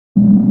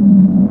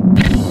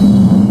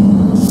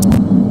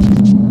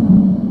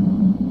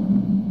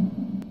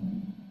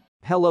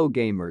Hello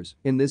gamers,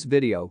 in this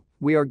video,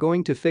 we are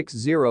going to fix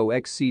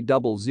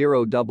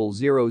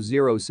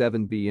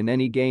 0xc000007b in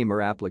any game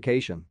or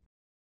application.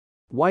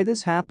 Why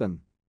this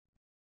happen?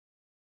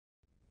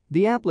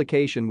 The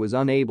application was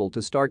unable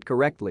to start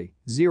correctly.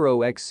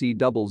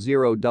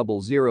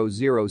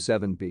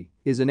 0xc000007b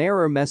is an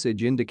error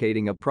message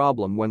indicating a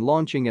problem when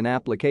launching an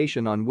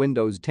application on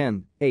Windows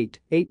 10, 8,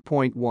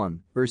 8.1,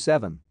 or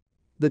 7.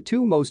 The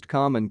two most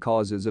common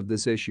causes of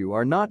this issue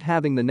are not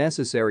having the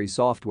necessary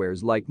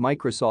softwares like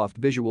Microsoft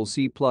Visual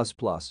C++,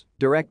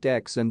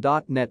 DirectX and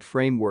 .NET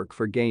Framework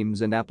for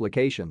games and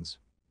applications.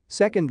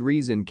 Second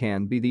reason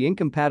can be the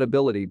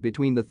incompatibility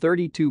between the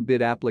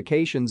 32-bit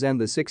applications and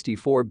the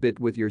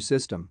 64-bit with your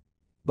system.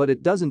 But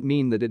it doesn't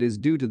mean that it is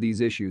due to these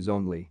issues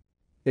only.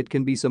 It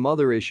can be some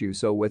other issue,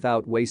 so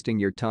without wasting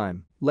your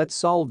time, let's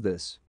solve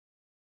this.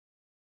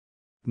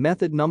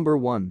 Method number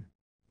 1.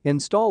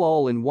 Install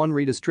all-in-one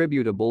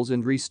redistributables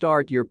and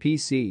restart your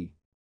PC.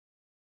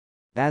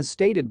 As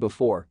stated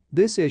before,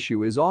 this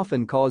issue is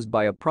often caused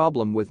by a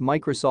problem with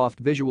Microsoft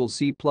Visual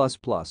C++,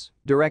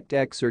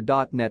 DirectX or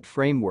 .NET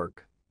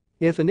Framework.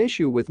 If an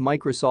issue with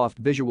Microsoft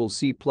Visual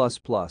C++,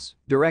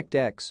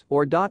 DirectX,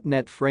 or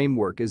 .NET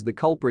Framework is the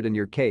culprit in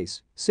your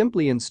case,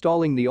 simply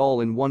installing the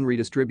all-in-one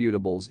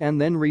redistributables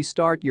and then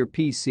restart your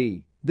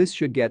PC, this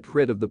should get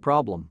rid of the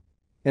problem.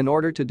 In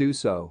order to do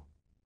so,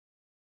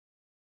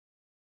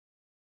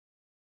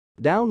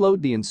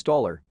 download the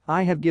installer.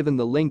 I have given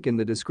the link in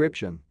the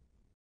description.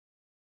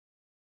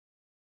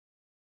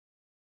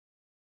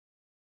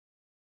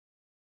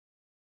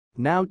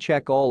 Now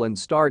check all and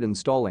start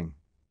installing.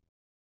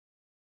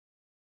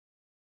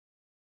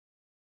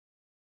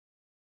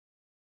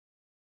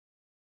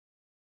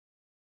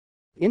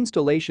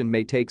 Installation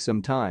may take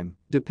some time,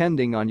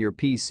 depending on your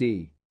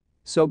PC.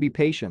 So be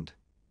patient.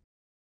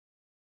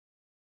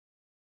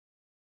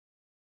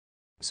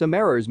 Some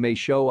errors may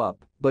show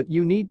up, but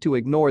you need to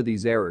ignore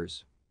these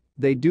errors.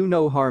 They do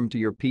no harm to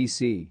your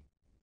PC.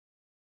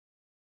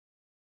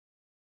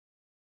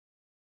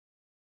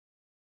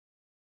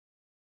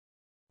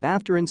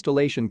 After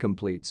installation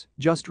completes,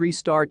 just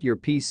restart your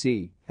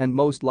PC, and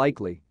most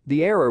likely,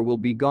 the error will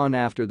be gone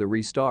after the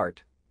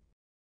restart.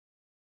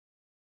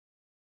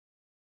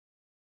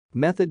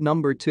 Method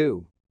number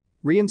 2.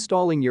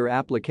 Reinstalling your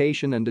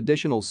application and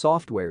additional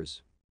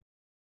softwares.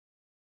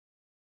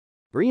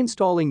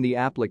 Reinstalling the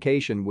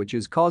application which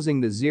is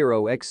causing the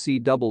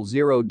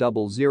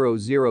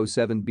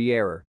 0xc000007b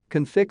error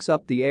can fix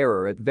up the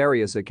error at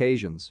various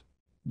occasions.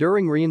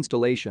 During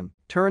reinstallation,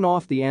 turn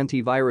off the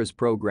antivirus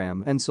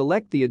program and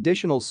select the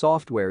additional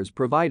softwares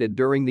provided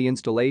during the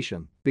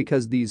installation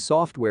because these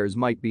softwares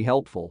might be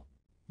helpful.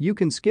 You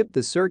can skip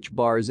the search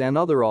bars and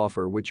other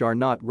offer which are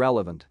not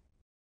relevant.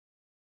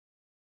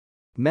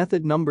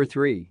 Method number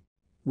 3.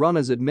 Run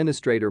as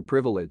administrator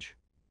privilege.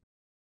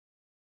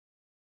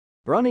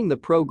 Running the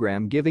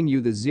program giving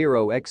you the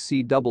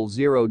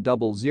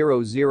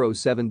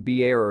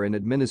 0xc000007b error in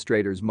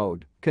administrator's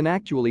mode can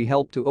actually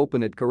help to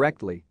open it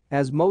correctly,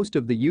 as most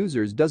of the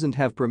users doesn't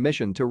have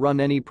permission to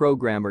run any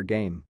program or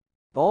game.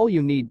 All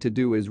you need to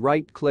do is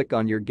right-click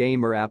on your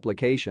game or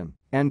application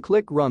and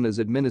click Run as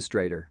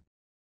administrator.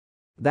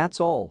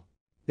 That's all.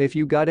 If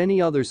you got any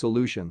other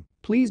solution,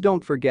 please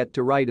don't forget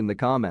to write in the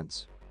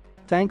comments.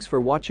 Thanks for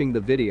watching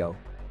the video.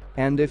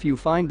 And if you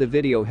find the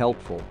video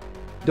helpful,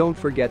 don't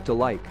forget to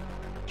like,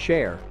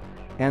 share,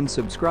 and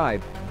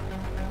subscribe.